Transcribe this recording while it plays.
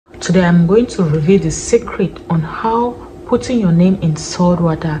Today I'm going to reveal the secret on how putting your name in salt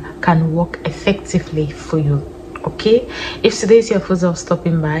water can work effectively for you. Okay, if today is your first time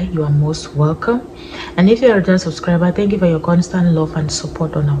stopping by, you are most welcome. And if you're a return subscriber, thank you for your constant love and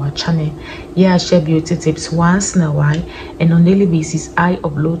support on our channel. Here I share beauty tips once in a while, and on daily basis I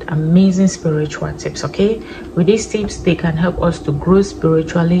upload amazing spiritual tips. Okay, with these tips they can help us to grow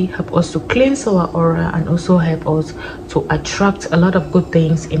spiritually, help us to cleanse our aura, and also help us to attract a lot of good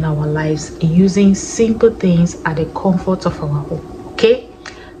things in our lives using simple things at the comfort of our home. Okay,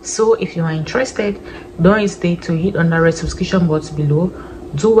 so if you are interested, don't hesitate to hit on the red subscription button below.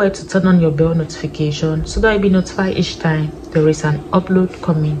 Do well to turn on your bell notification so that you'll be notified each time there is an upload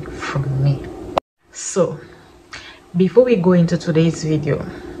coming from me. So before we go into today's video,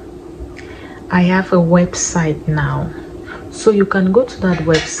 I have a website now, so you can go to that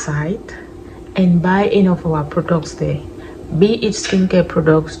website and buy any of our products there, be it skincare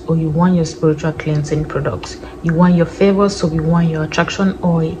products, or you want your spiritual cleansing products, you want your favor, so you want your attraction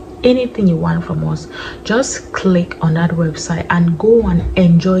oil, anything you want from us. Just click on that website and go and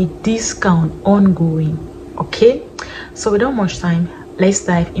enjoy discount ongoing. Okay, so without much time, let's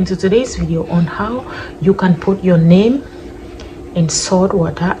dive into today's video on how you can put your name in salt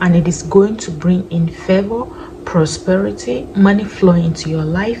water, and it is going to bring in favor, prosperity, money flowing into your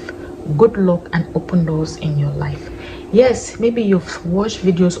life, good luck, and open doors in your life. Yes, maybe you've watched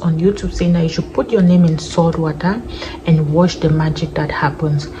videos on YouTube saying that you should put your name in salt water and watch the magic that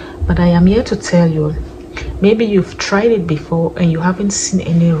happens. But I am here to tell you, maybe you've tried it before and you haven't seen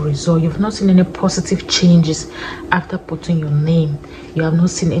any result. You've not seen any positive changes after putting your name. You have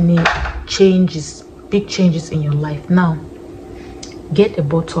not seen any changes, big changes in your life. Now, get a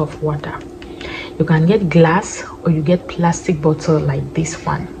bottle of water. You can get glass or you get plastic bottle like this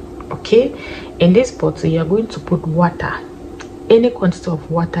one. Okay, in this bottle you are going to put water, any quantity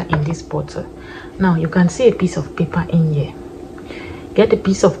of water in this bottle. Now you can see a piece of paper in here. Get a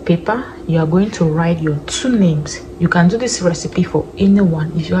piece of paper. You are going to write your two names. You can do this recipe for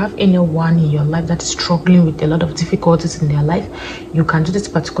anyone. If you have anyone in your life that is struggling with a lot of difficulties in their life, you can do this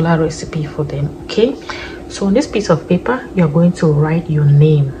particular recipe for them. Okay, so on this piece of paper you are going to write your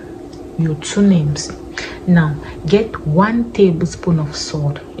name, your two names. Now get 1 tablespoon of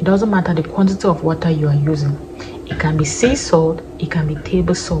salt. It doesn't matter the quantity of water you are using. It can be sea salt, it can be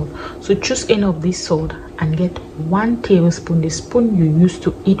table salt. So choose any of this salt and get 1 tablespoon, the spoon you used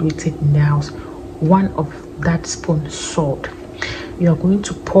to eat with it in the house, 1 of that spoon salt. You are going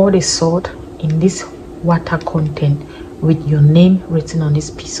to pour the salt in this water content with your name written on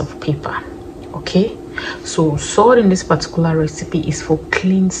this piece of paper. Okay, so salt in this particular recipe is for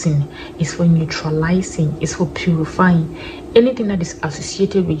cleansing, is for neutralizing, is for purifying anything that is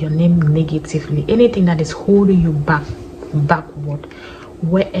associated with your name negatively, anything that is holding you backward,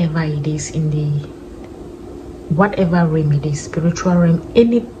 wherever it is, in the whatever realm it is, spiritual realm,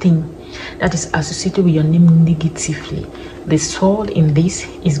 anything that is associated with your name negatively. The salt in this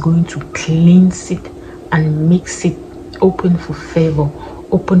is going to cleanse it and makes it open for favor,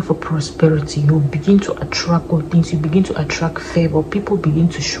 open for prosperity. You begin to attract good things, you begin to attract favor, people begin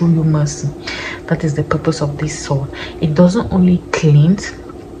to show you mercy. That is the purpose of this salt. It doesn't only cleanse,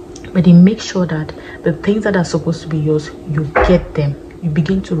 but it makes sure that the things that are supposed to be yours, you get them. You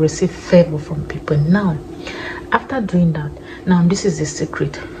begin to receive favor from people. Now after doing that, now this is the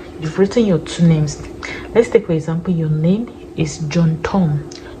secret. You've written your two names. Let's take for example, your name is John Tom.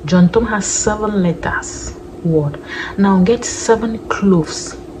 John Tom has 7 letters word. Now get 7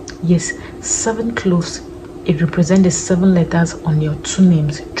 cloves. Yes, 7 cloves. It represents the 7 letters on your two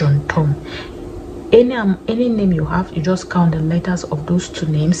names, John Tom. Any name you have, you just count the letters of those two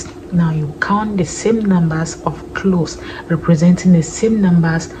names. Now you count the same numbers of cloves representing the same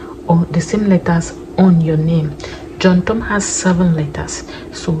numbers or the same letters on your name. John Tom has 7 letters,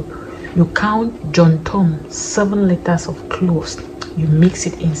 so you count John Tom 7 letters of cloves. You mix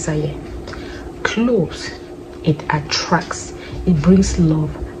it inside here. Cloves, it attracts, it brings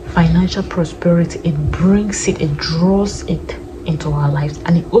love, financial prosperity, it brings it, it draws it into our lives,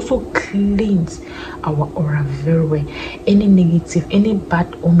 and it also cleans our aura very well. Any negative, any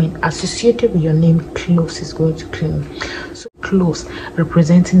bad omen associated with your name, cloves is going to clean. So cloves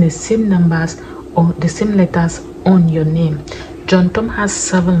representing the same numbers or the same letters on your name. John Tom has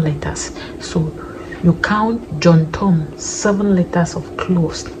 7 letters, so you count John Tom 7 letters of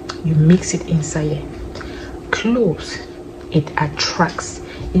cloves. You mix it inside here. Cloves, it attracts,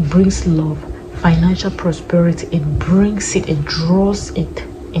 it brings love, financial prosperity, it brings it, it draws it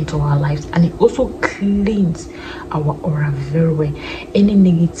into our lives, and it also cleans our aura very well. Any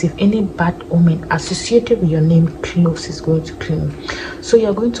negative, any bad omen associated with your name, cloves is going to clean. So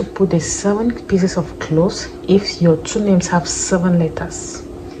you're going to put the 7 pieces of cloves. If your 2 names have 7 letters,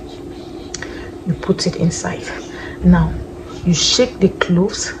 you put it inside. Now you shake the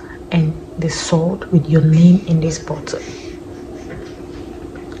cloves and the salt with your name in this bottle.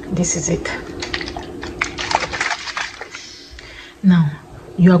 This is it. Now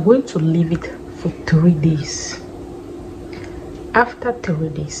you are going to leave it for 3 days. After 3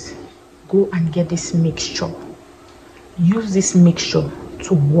 days, go and get this mixture. Use this mixture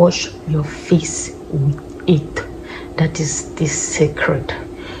to wash your face with it. That is the secret.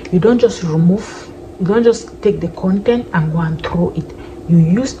 You don't just take the content and go and throw it. You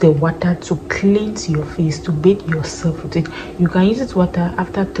use the water to cleanse your face, to bathe yourself with it. You can use it water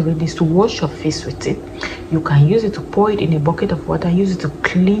after 3 days to wash your face with it. You can use it to pour it in a bucket of water, use it to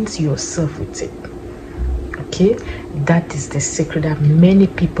cleanse yourself with it. Okay, that is the secret that many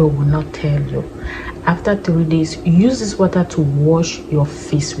people will not tell you. After 3 days, use this water to wash your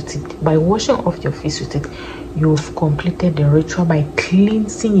face with it. By washing off your face with it, you've completed the ritual by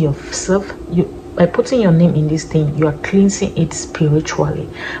cleansing yourself. By putting your name in this thing, you are cleansing it spiritually.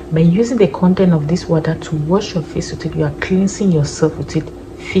 By using the content of this water to wash your face with it, you are cleansing yourself with it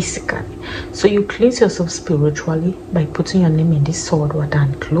physically. So you cleanse yourself spiritually by putting your name in this salt water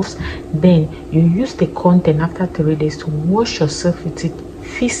and cloves. Then you use the content after 3 days to wash yourself with it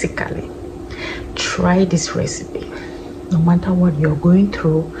physically. Try this recipe. No matter what you're going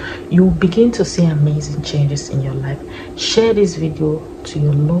through, you'll begin to see amazing changes in your life. Share this video to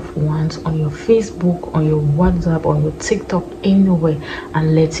your loved ones on your Facebook, on your WhatsApp, on your TikTok, anywhere,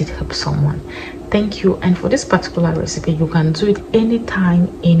 and let it help someone. Thank you. And for this particular recipe, you can do it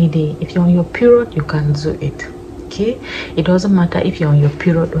anytime, any day. If you're on your period, you can do it. Okay, it doesn't matter if you're on your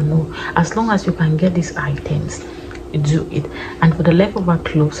period or no, as long as you can get these items, do it. And for the leftover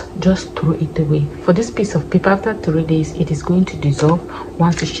cloves, just throw it away. For this piece of paper, after 3 days, it is going to dissolve.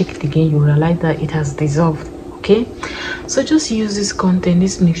 Once you shake it again, you realize that it has dissolved. Okay, so just use this content,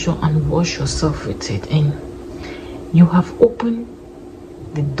 this mixture, and wash yourself with it, and you have opened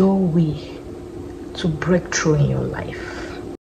the doorway to breakthrough in your life.